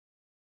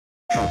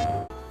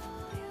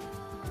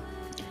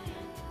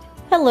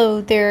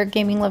Hello there,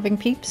 gaming loving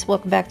peeps.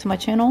 Welcome back to my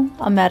channel.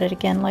 I'm at it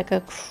again like a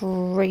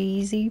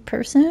crazy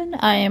person.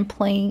 I am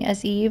playing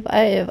as Eve. I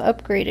have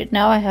upgraded.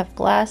 Now I have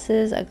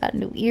glasses, I got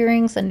new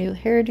earrings, a new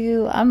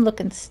hairdo. I'm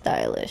looking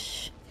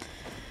stylish.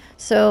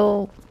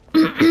 So,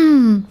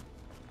 I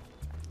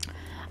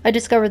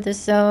discovered this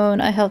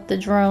zone. I helped the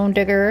drone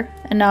digger,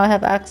 and now I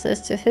have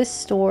access to his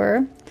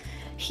store.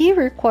 He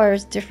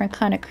requires different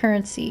kind of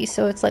currency,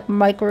 so it's like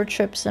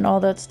microchips and all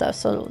that stuff.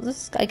 So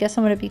this, I guess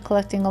I'm going to be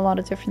collecting a lot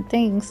of different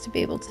things to be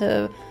able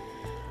to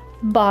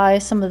buy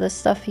some of the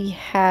stuff he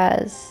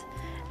has.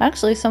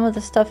 Actually, some of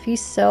the stuff he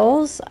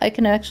sells, I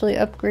can actually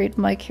upgrade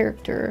my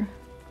character.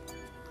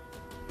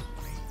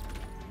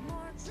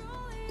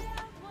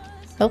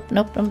 Nope,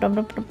 nope, nope, nope,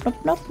 nope, nope,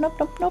 nope, nope,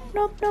 nope, nope,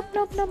 nope, nope,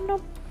 nope, nope,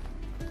 nope.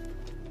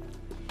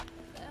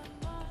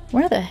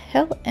 Where the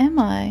hell am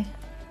I?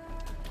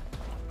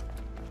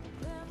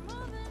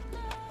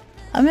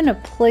 I'm in a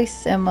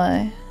place, am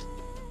I?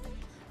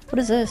 What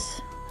is this?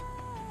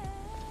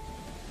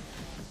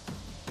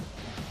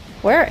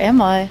 Where am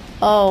I?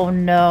 Oh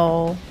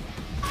no.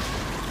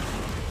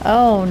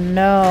 Oh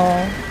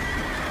no.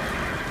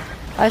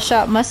 I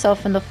shot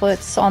myself in the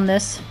foots on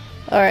this.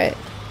 Alright.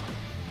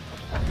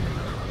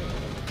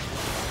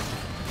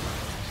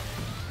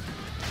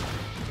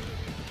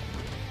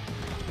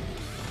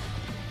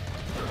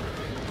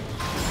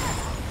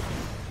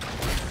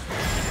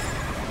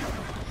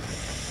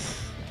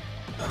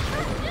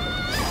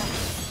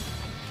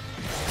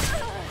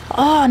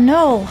 Oh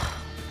no!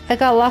 I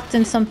got locked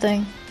in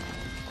something.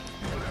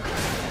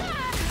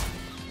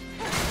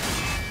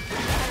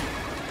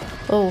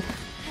 Oh.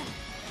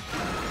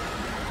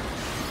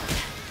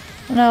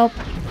 Nope.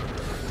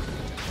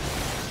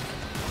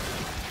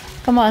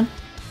 Come on.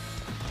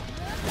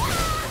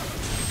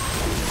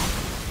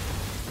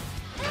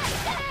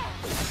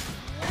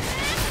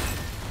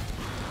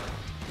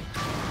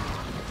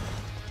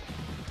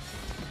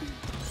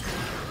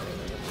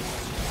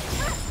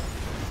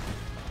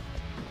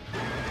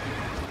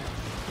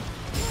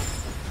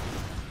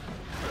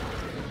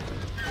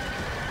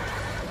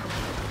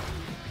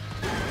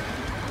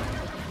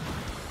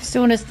 He's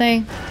doing his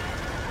thing.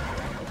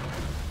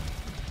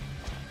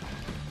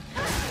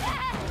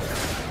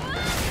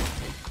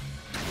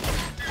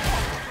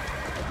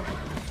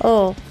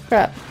 Oh,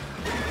 crap.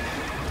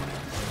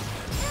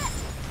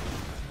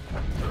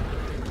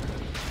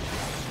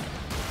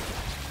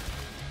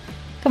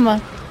 Come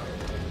on.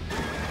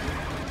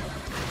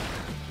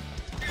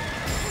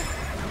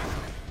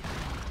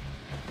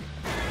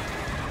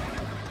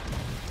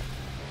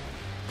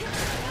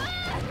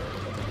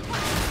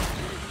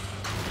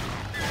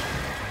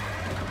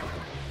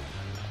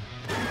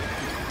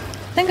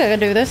 I think I can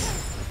do this.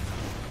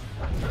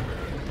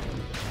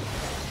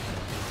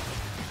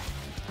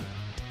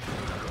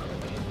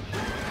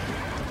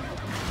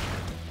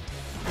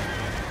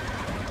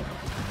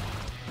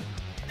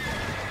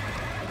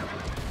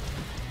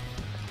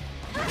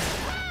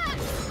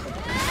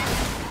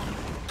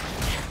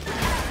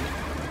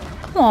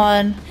 Come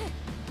on.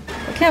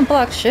 I can't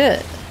block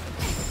shit.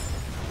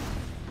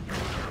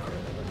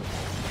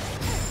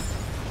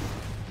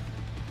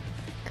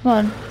 Come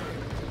on.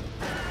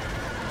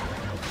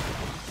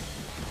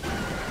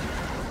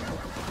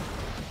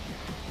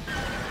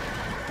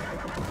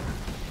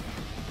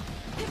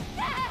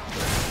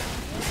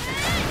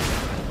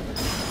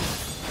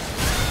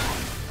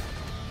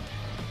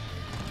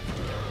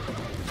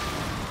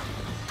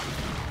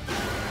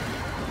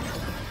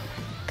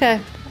 Okay,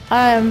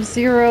 I am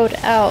zeroed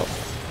out.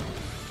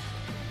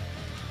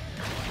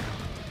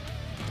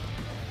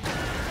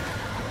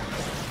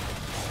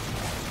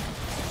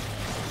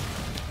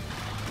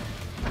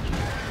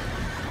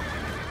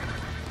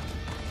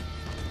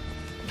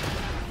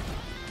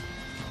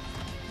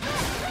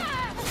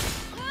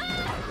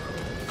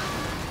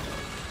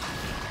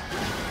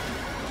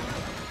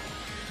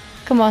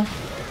 Come on.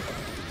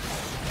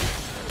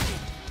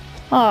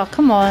 Oh,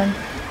 come on.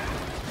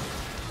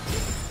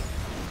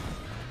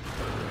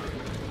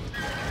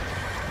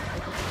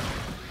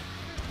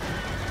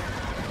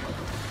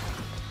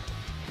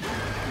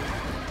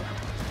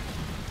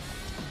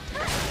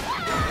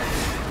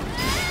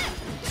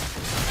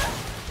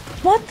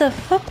 What the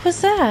fuck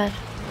was that?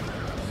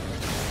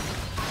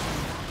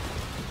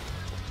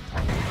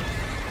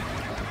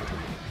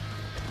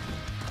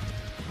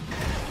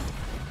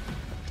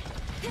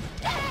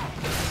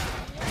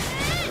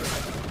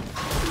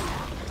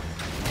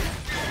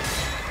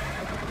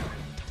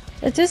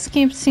 It just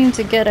can't seem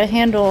to get a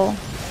handle.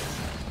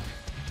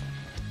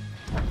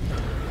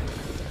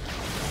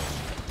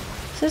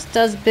 It just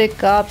does big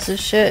gobs of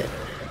shit.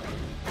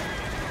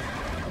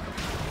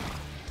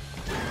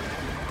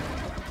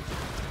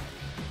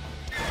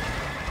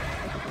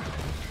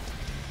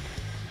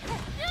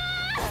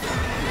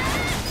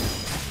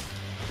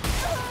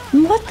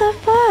 What the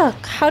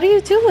fuck? How do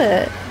you do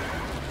it?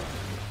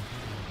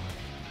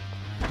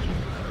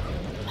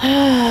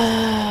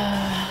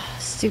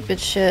 Stupid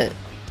shit.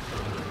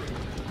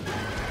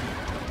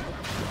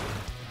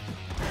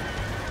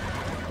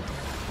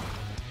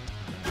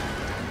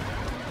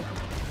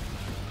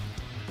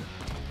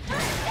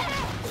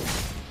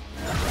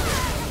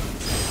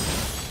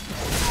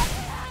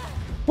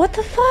 What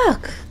the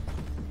fuck?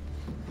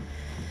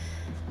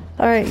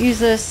 Alright, use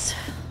this.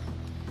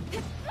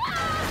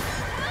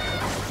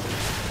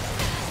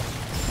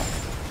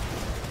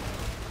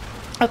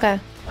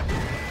 Okay.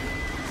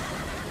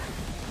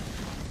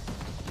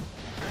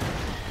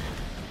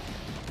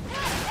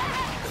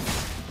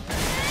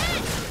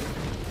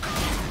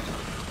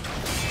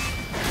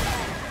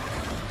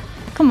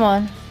 Come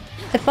on.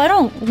 If I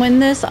don't win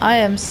this, I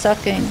am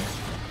sucking.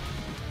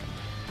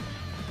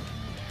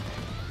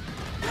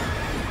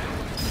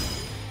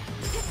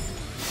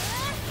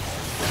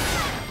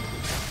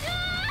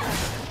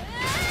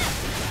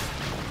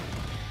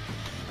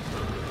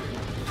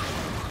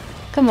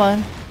 Come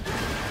on.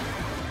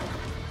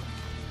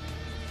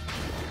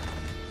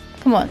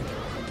 Come on.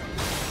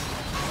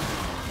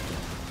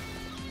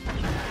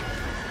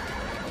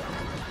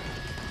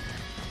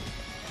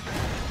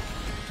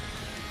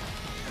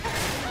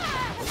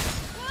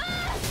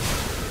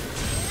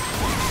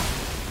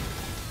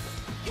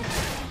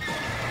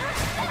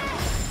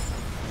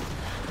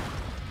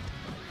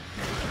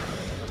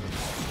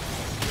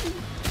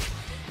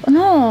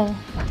 No.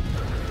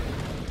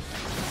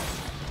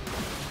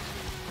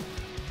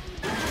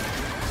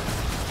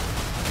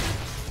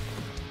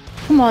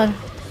 Come on.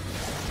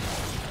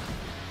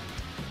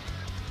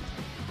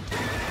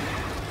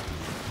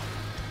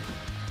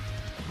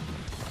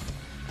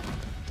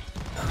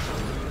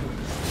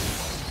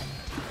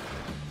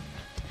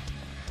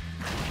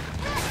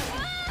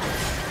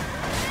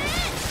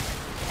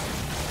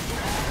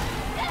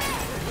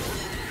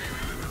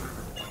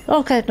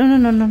 Okay, no, no,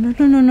 no, no, no,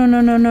 no, no,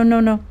 no, no, no, no,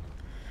 no.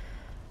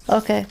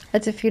 Okay, I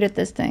defeated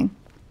this thing.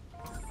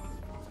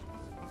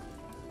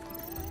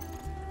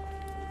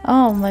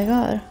 Oh my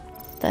god.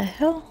 The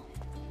hell?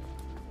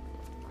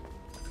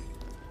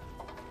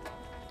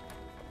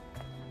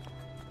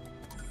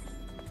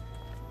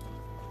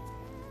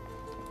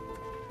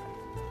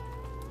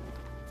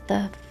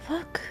 The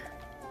fuck?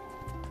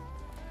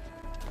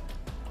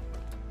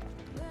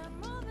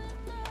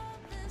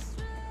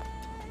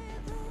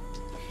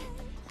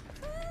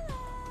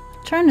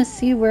 Trying to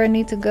see where I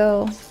need to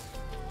go.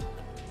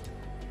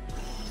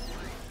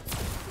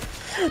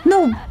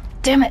 No!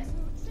 Damn it!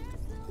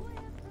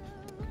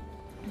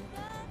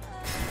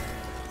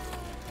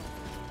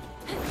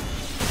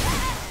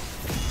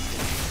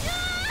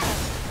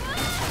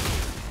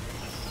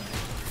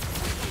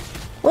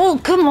 Oh,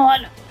 come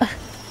on!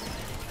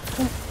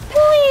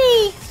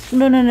 Whee!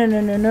 No, no, no,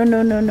 no, no, no,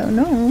 no, no, no,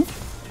 no.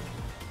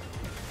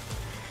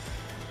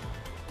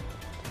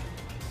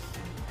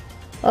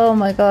 Oh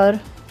my god.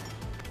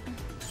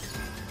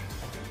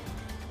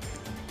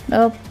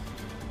 Nope.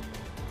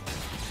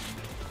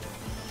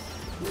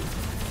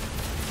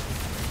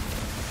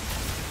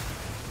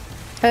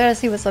 I gotta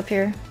see what's up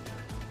here.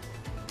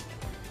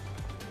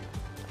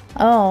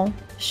 Oh,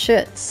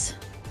 shits.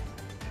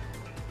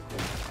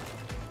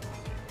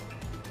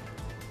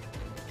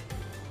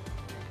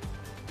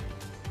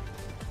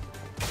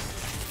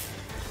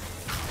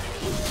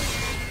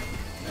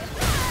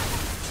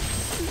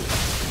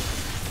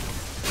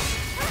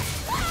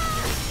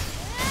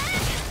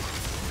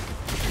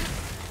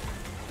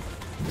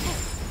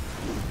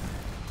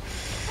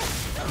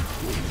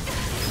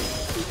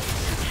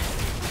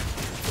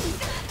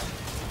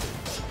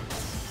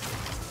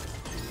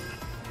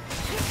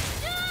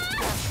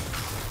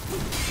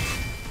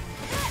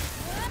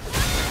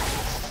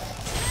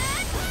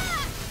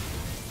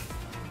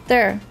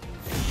 There.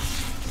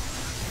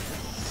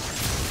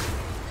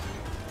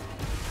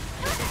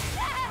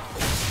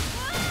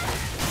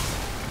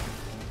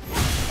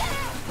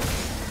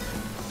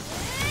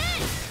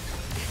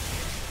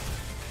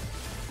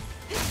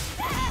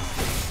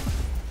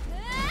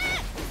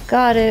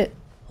 Got it.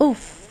 Oh,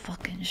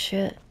 fucking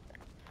shit.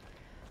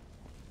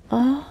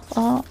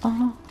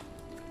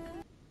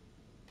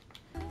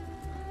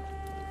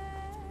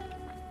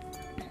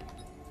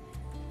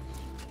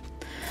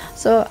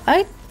 So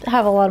I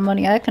have a lot of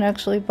money. I can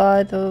actually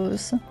buy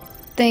those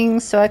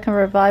things so I can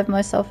revive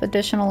myself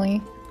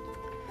additionally.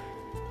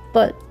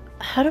 But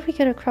how do we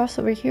get across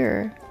over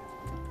here?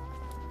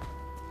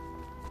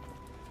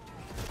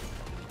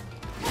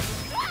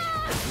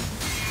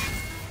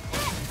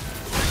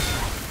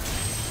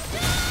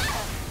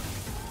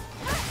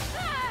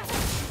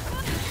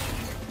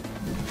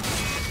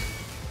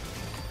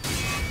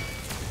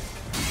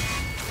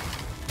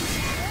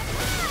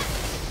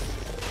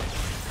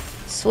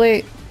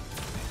 Sweet.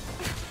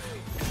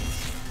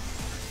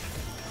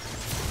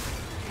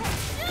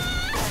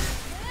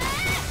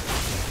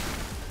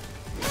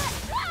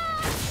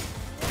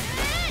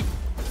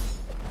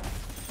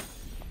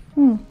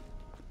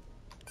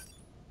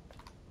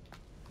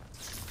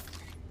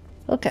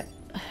 Okay.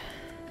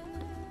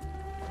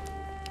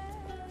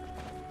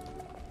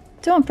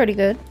 Doing pretty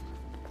good.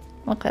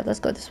 Okay, let's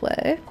go this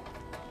way.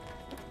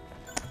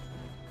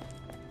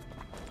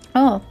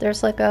 Oh,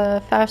 there's like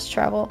a fast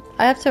travel.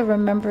 I have to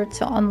remember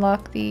to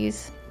unlock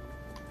these.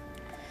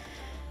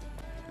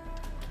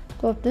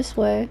 Go up this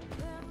way.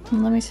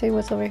 And let me see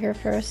what's over here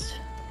first.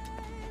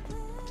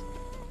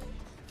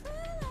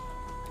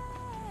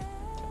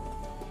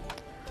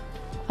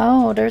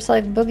 Oh, there's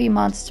like boogie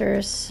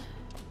monsters.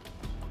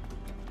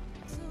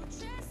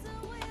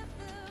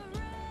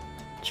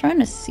 Trying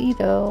to see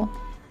though.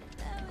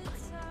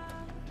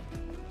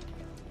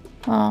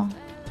 Oh.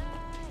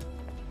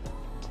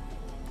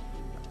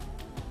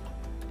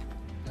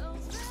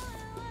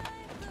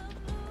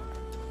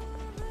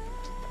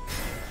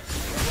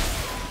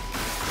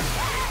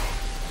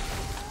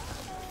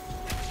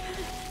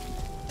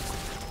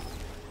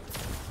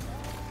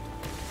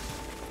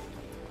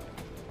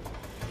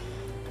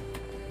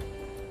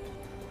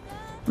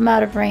 I'm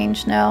out of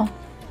range now.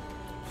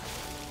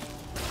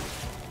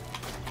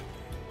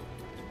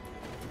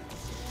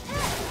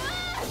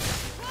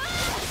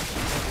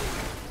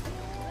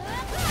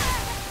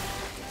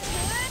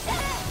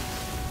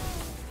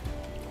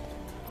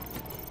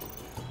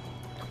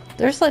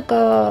 There's like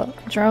a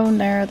drone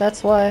there,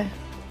 that's why.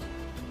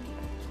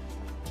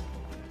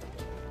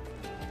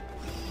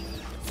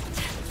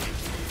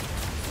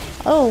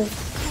 Oh.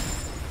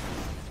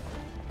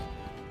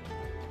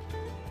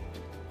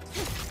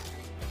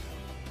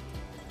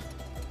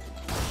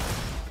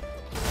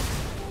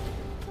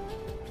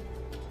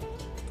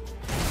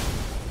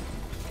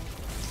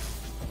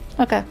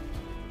 Okay.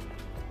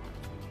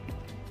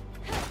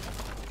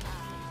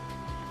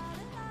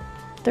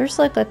 There's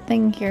like a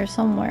thing here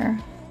somewhere.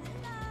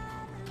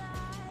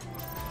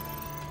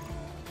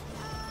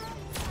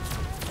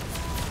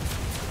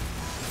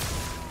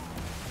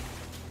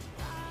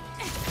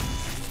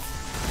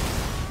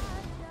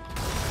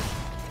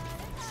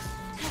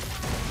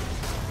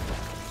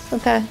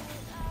 Okay.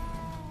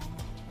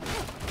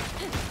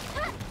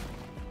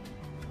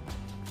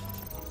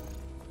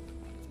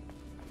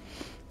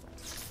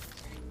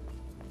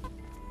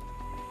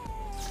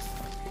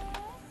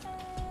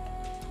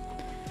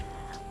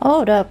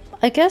 Hold up.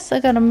 I guess I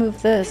gotta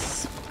move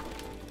this.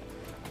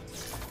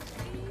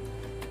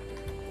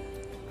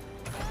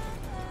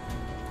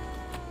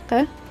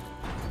 Okay.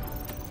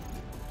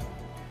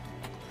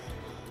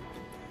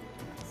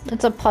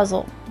 It's a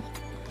puzzle.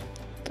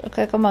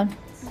 Okay, come on.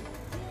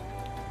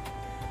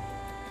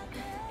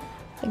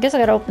 I guess I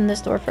gotta open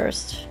this door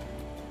first.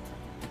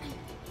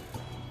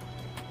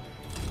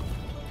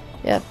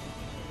 Yep.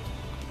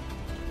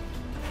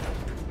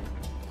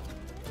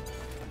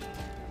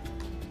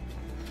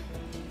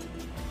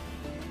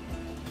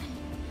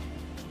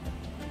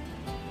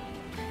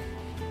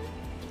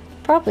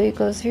 Probably it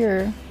goes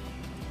here.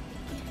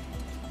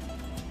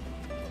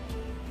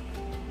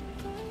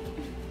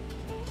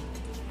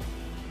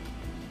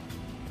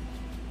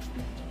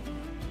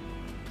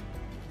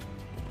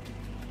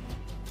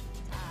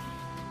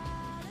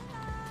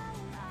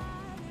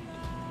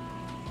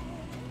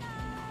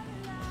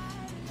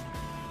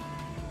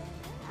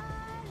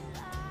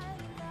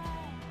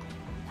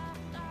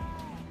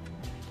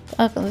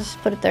 Okay, let's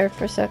just put it there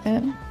for a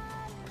second.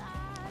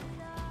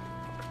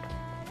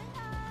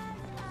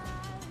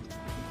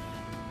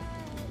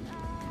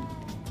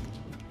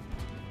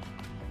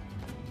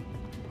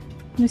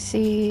 Let me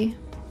see.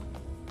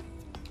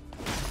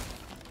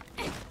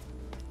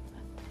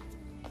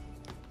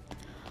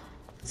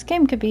 This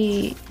game could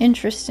be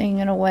interesting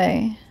in a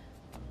way.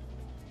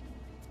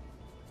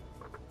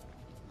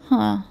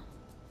 Huh.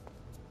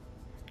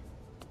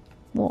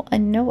 Well, I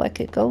know I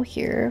could go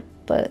here,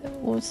 but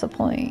what's the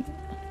point?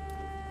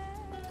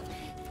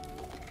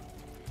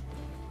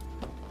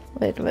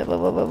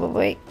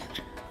 Wait.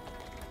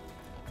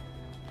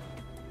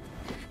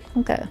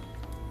 Okay.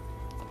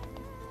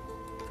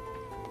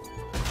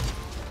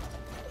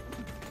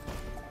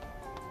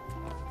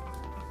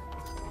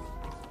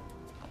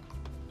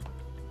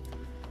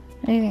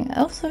 Anything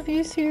else of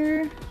use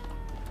here?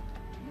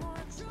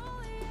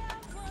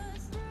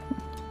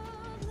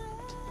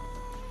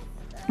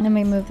 Let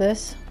me move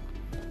this.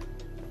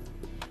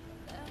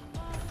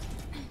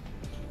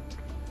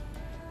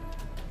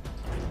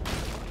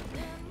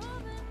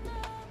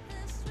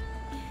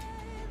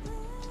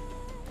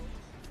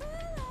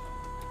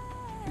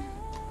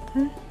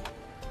 Okay.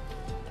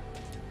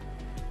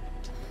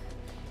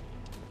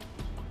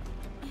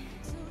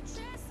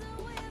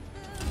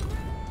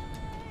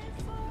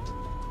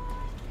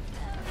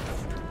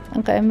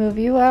 Okay, move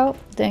you out.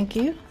 Thank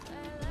you.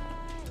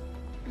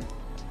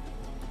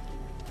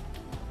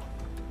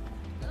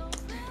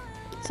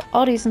 So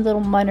all these little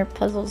minor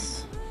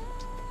puzzles.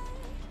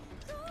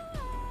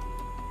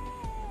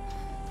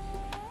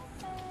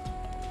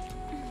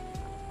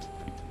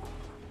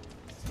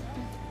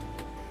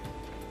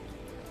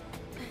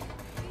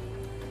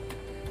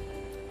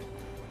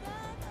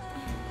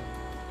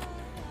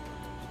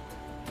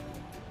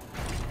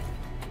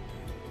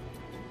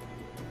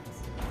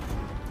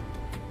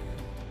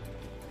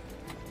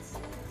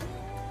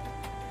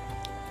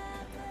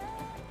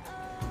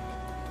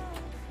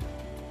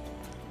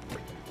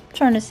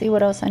 Trying to see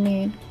what else I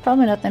need.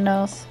 Probably nothing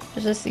else.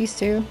 It's just these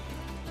two.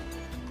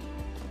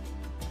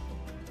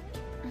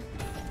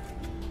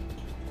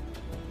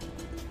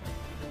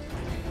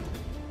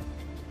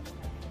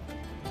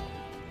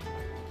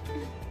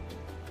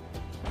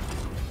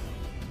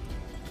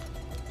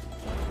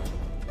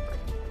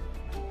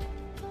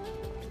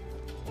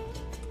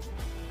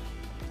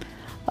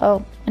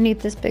 Oh, I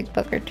need this big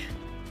bucket.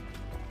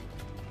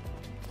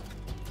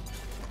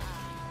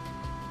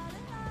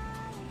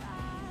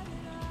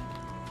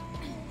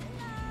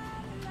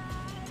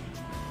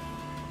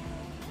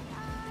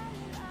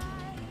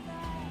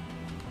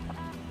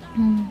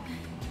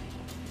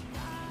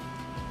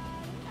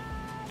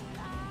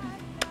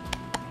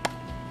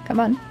 Come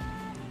on.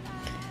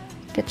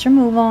 Get your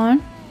move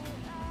on.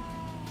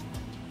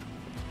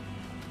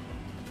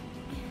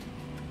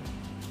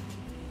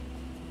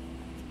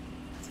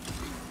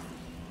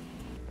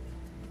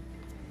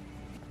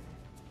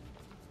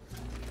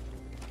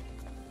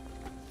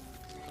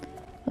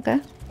 Okay.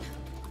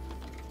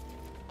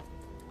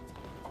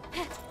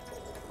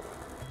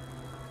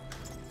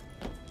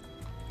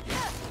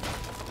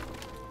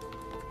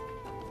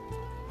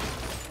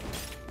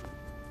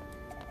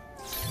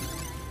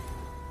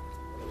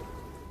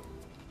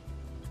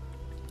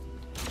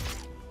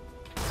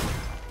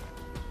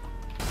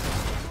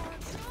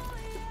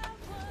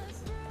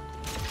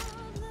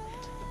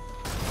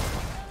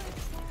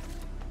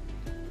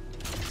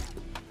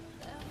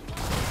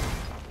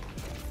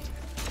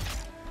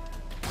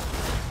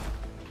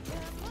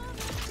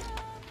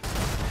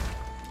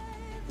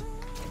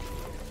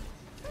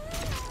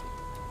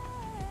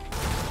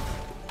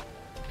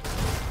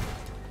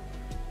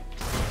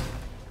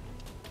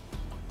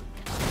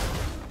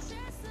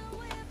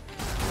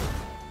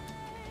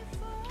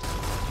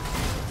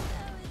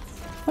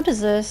 What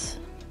is this?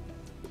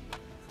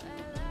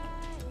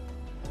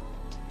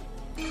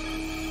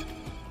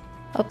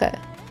 Okay.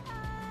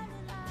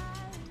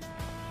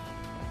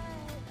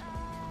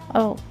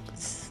 Oh,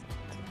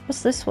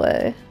 what's this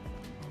way?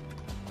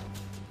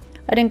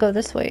 I didn't go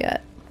this way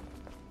yet.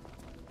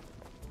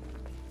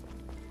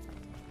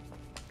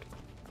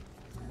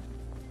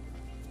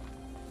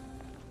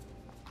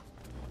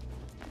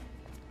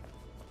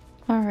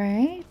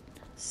 Alright.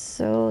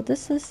 So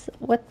this is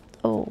what...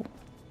 Oh.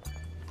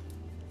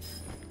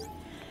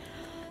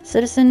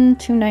 Citizen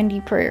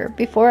 290 prayer.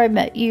 Before I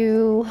met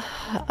you,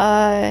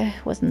 I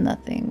was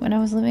nothing. When I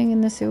was living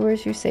in the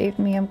sewers, you saved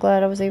me. I'm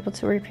glad I was able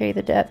to repay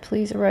the debt.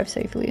 Please arrive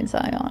safely in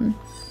Zion.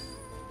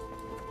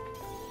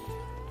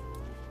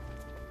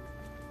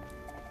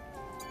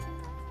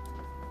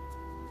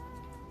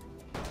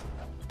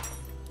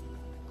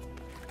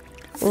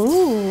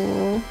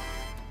 Ooh.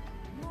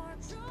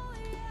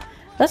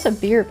 That's a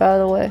beer, by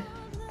the way.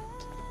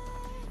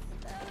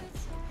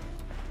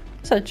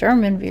 It's a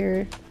German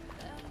beer.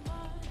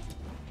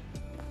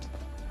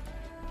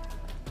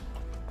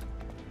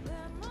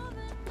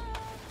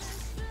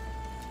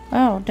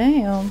 Oh,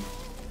 damn.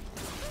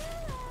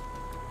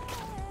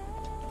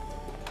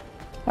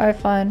 Alright,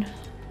 fine.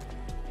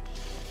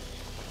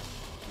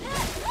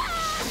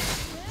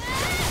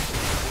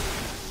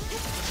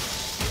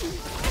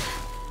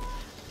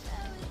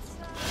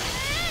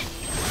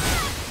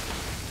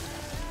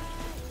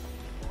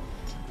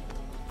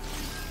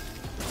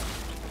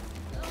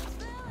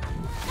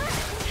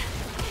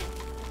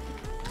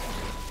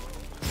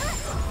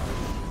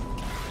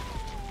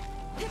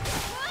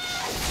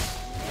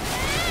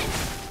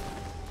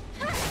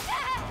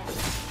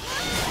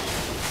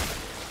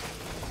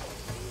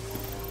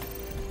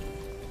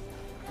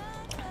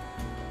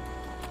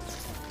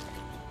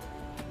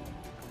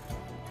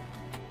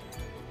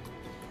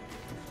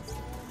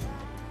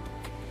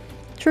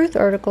 Truth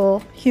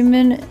article.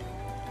 Human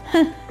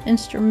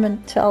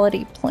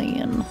instrumentality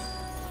plan.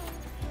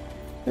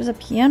 There's a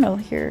piano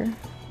here.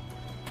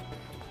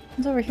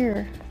 What's over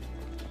here?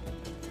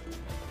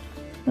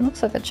 It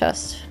looks like a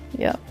chest.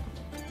 Yep.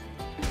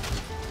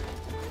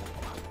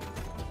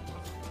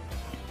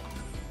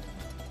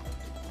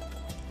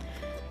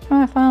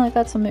 Oh, I finally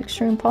got some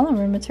extreme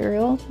polymer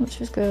material,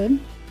 which is good.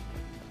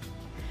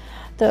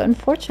 The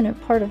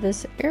unfortunate part of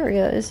this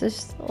area is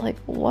just like,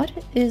 what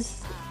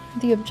is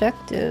the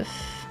objective?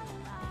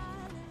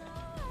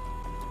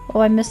 Oh,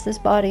 I missed this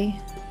body.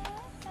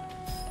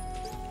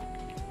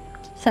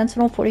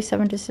 Sentinel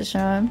 47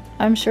 decision.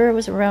 I'm sure it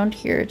was around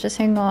here. Just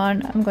hang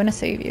on. I'm going to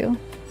save you.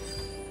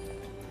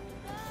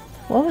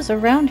 What was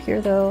around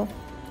here, though?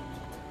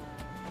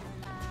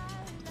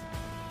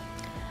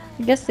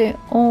 I guess the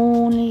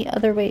only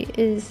other way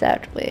is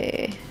that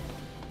way.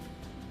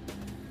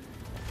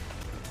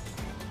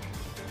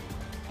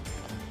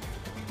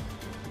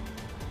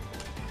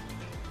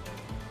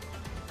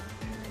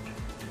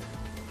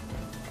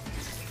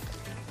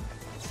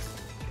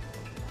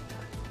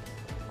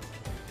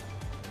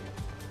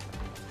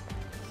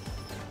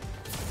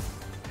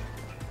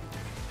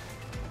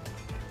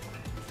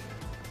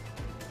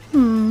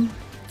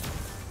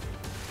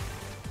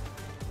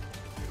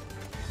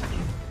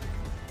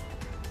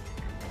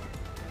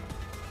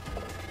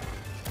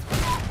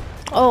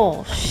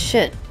 Oh,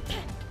 shit.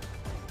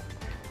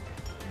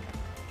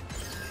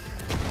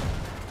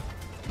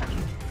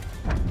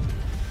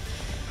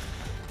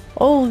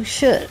 Oh,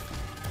 shit.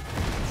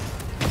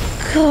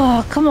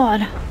 Oh, come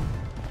on.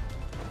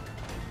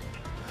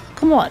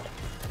 Come on.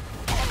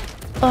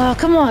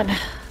 Come on.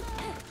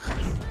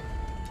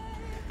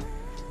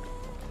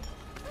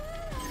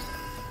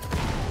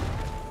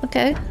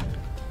 Okay.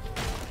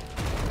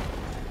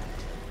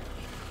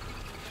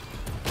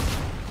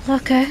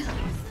 Okay.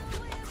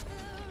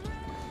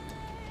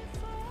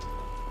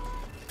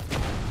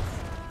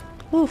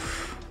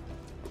 Oof.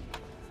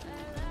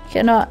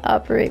 Cannot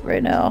operate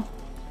right now.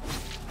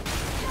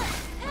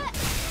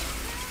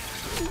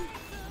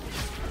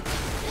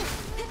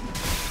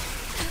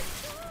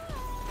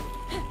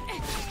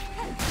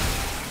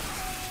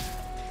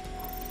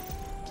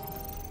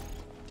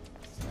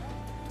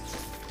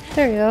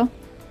 There you go.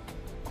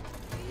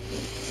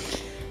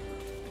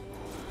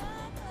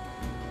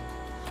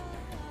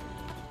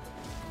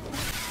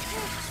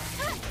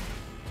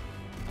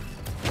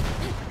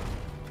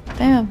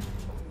 Damn.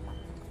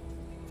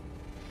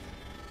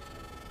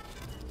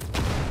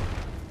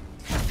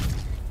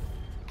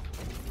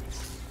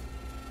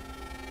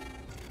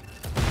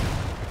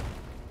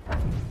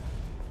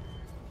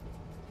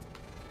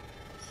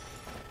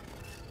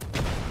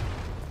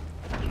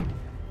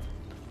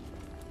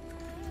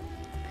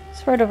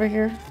 It's right over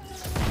here.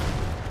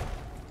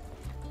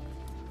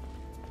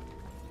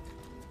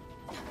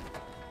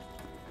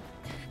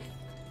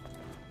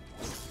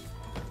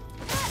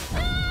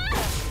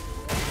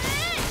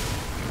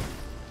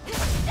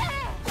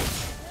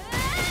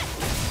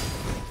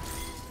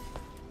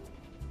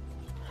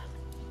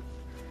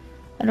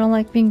 I don't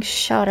like being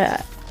shot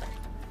at.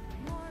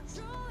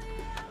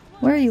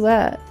 Where are you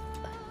at?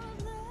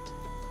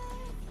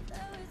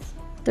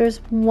 There's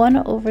one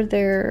over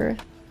there.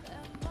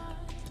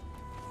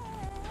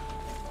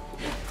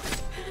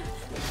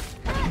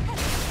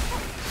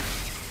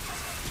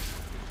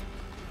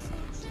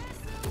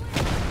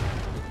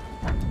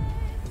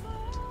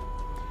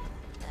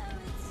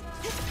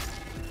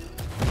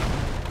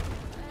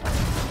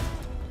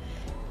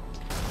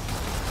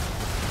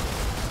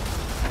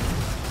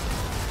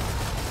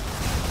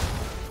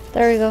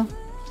 There we go.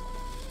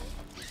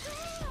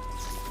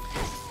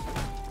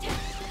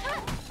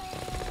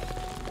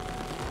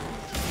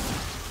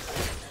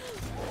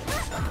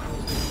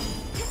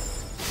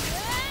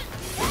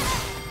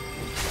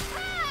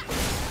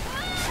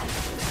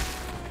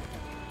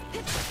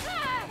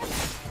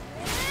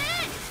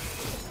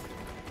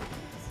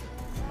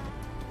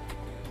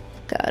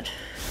 God.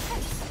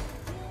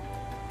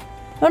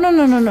 Oh, no,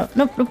 no, no, no.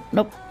 Nope, nope,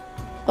 nope.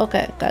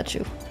 Okay, got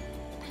you.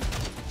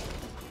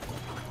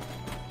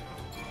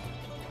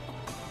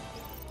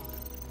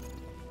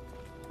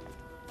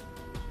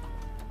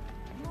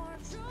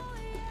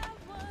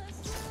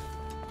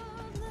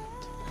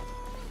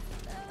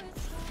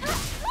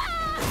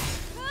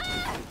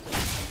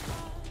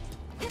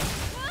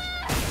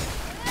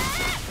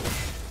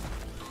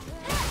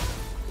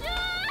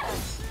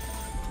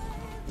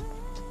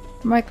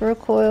 Micro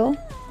coil.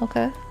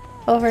 Okay.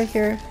 Oh, right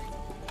here.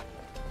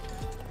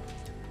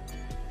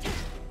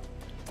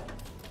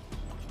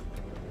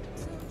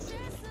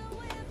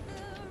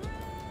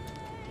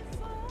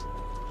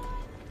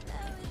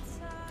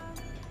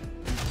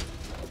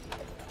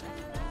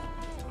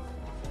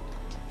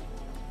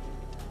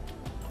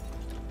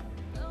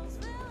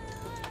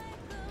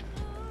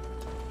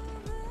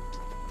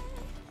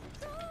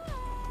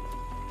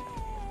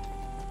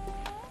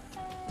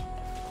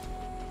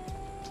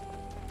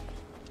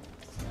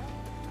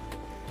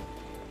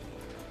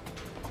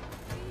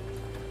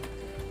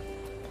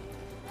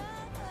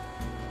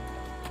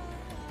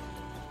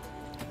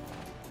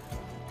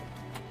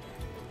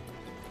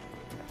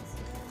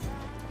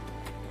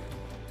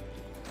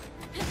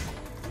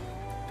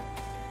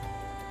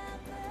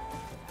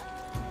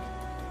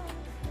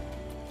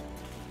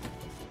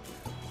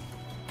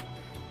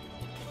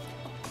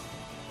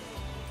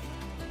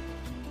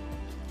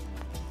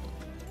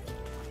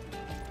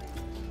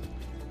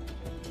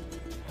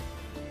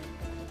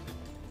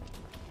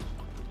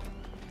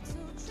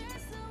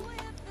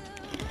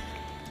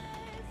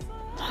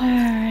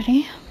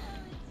 Alrighty.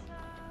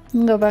 I'm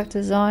gonna go back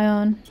to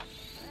Zion.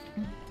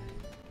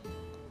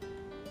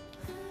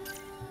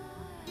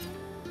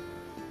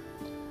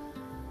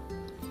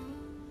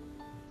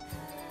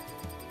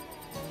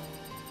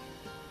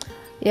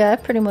 Yeah, I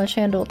pretty much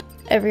handled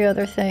every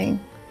other thing.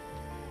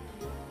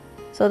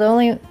 So the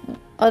only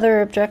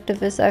other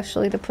objective is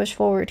actually to push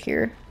forward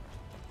here.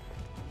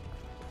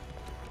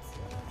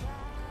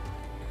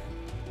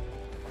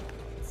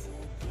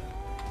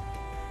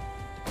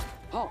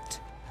 Halt,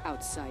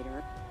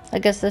 outsider. I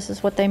guess this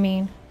is what they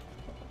mean.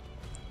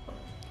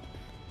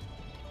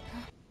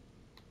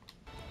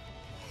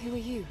 Who are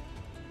you?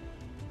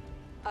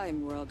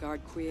 I'm Royal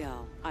Guard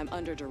Quiel. I'm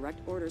under direct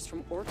orders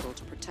from Oracle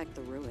to protect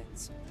the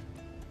ruins.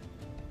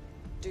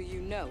 Do you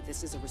know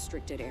this is a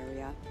restricted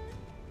area?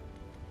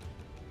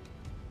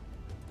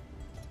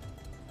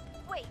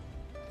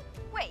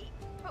 Wait,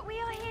 but we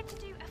are here to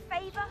do a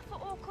favor for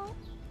Oracle?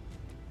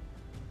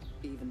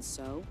 Even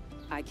so,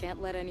 I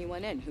can't let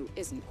anyone in who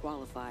isn't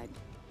qualified.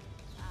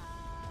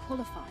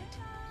 Qualified?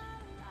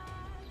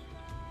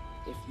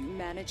 If you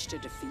manage to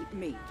defeat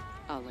me,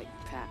 I'll let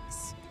you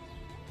pass.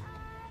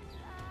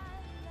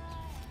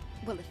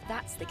 Well, if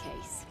that's the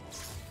case...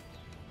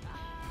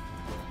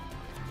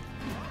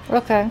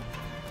 Okay.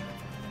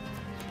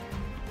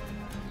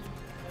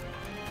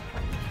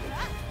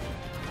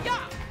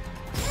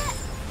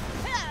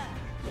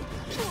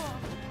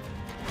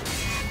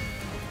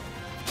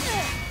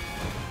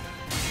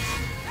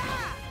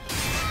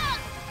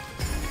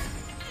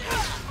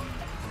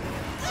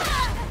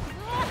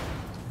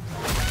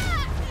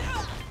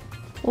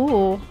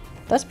 Ooh,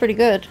 that's pretty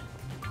good.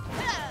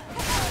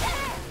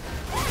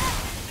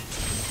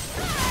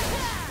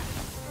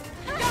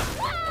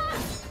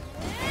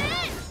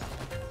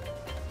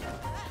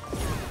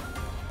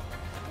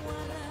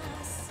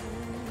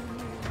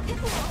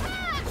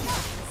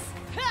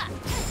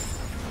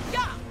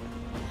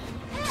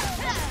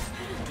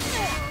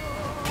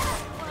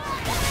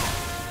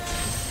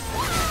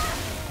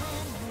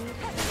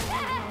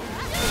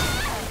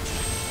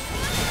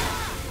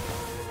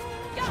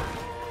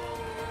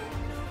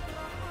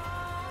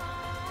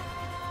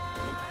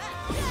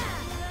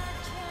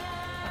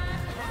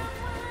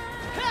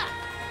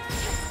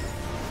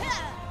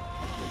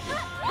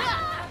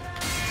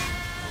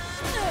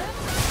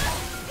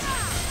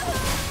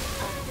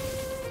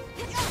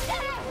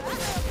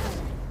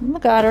 I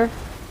got her.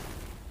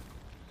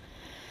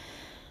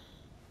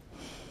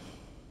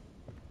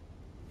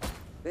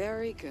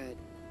 Very good.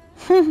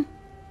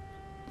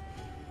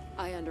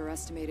 I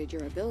underestimated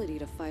your ability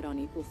to fight on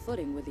equal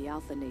footing with the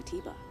Alpha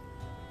Natiba.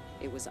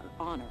 It was an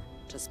honor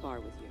to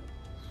spar with you.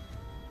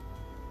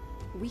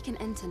 We can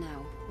enter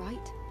now,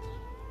 right?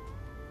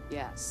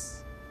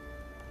 Yes.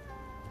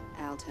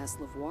 Altas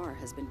Lavoir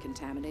has been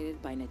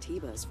contaminated by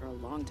Natibas for a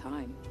long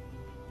time.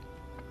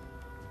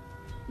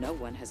 No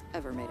one has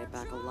ever made it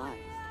back alive.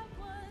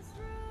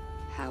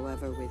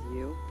 However, with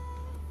you,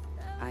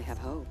 I have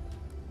hope.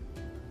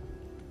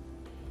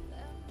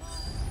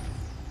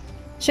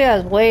 She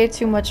has way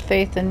too much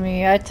faith in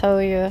me, I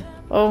tell you.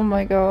 Oh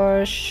my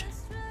gosh.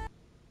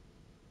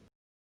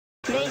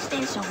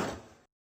 PlayStation